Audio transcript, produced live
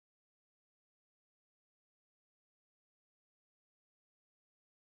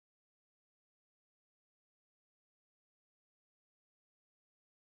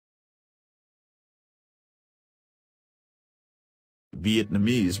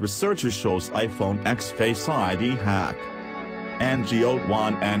Vietnamese researcher shows iPhone X Face ID hack. Ngo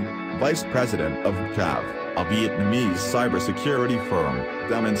Tuan Anh, vice president of Bkav, a Vietnamese cybersecurity firm,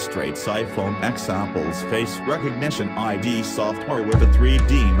 demonstrates iPhone X Apple's face recognition ID software with a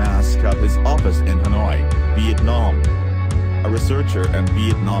 3D mask at his office in Hanoi, Vietnam. A researcher in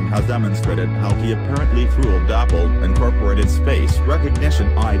Vietnam has demonstrated how he apparently fooled Apple Incorporated's face recognition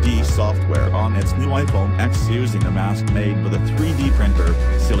ID software on its new iPhone X using a mask made with a 3D printer,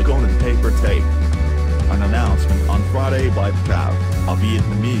 silicone and paper tape. An announcement on Friday by Bkav, a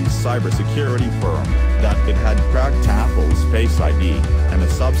Vietnamese cybersecurity firm, that it had cracked Apple's Face ID, and a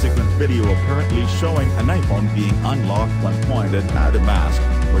subsequent video apparently showing an iPhone being unlocked when pointed at a mask,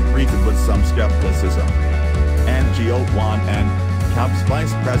 were greeted with some skepticism. Ngo Tuan Anh, Bkav's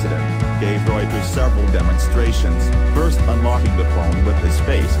vice president, gave Reuters several demonstrations, first unlocking the phone with his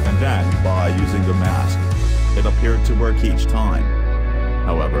face and then by using the mask. It appeared to work each time.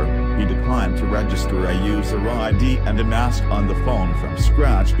 However, he declined to register a user ID and a mask on the phone from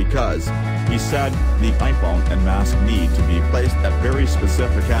scratch because, he said, the iPhone and mask need to be placed at very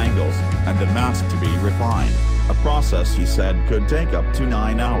specific angles, and the mask to be refined, a process he said could take up to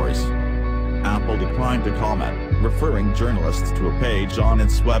 9 hours. Apple declined to comment, referring journalists to a page on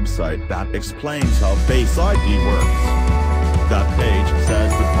its website that explains how Face ID works. That page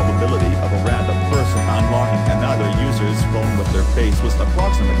says the probability of a random person unlocking another user's phone with their face was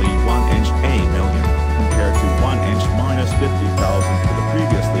approximately 1 in 8 million, compared to 1 in -50,000 for the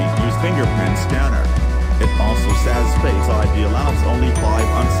previously used fingerprint scanner. It also says Face ID allows only 5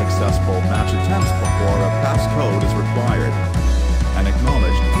 unsuccessful match attempts before a passcode is required. And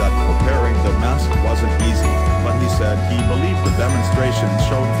acknowledged that preparing the mask wasn't easy, but he said he believed the demonstration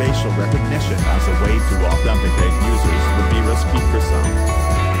showed facial recognition as a way to authenticate users would be risky for some.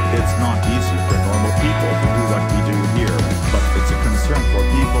 It's not easy for normal people to do what we do here, but it's a concern for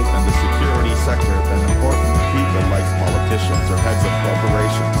people in the security sector and important people like politicians or heads of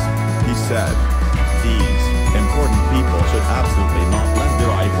corporations, he said. These important people should absolutely not lend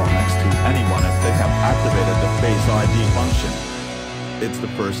their iPhone X to anyone if they have activated the Face ID function. It's the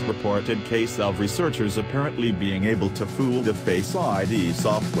first reported case of researchers apparently being able to fool the Face ID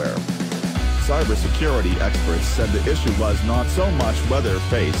software. Cybersecurity experts said the issue was not so much whether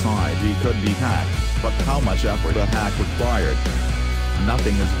Face ID could be hacked, but how much effort a hack required.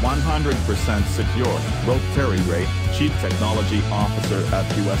 Nothing is 100% secure, wrote Terry Ray, Chief Technology Officer at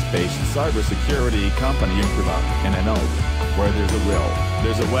US-based cybersecurity company Ngo in a note. Where there's a will,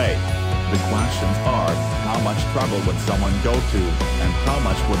 there's a way. The questions are, how much trouble would someone go to, and how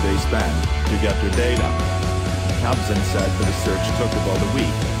much would they spend, to get their data? Kabzin said the research took about a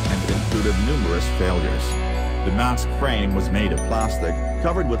week, and included numerous failures. The mask frame was made of plastic,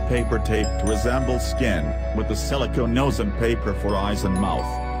 covered with paper tape to resemble skin, with a silicone nose and paper for eyes and mouth.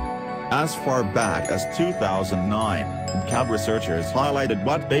 As far back as 2009, Bkav researchers highlighted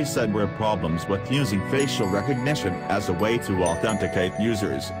what they said were problems with using facial recognition as a way to authenticate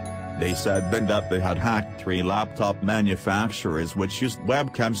users. They said then that they had hacked 3 laptop manufacturers which used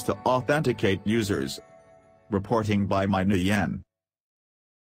webcams to authenticate users. Reporting by Ngo Tuan Anh.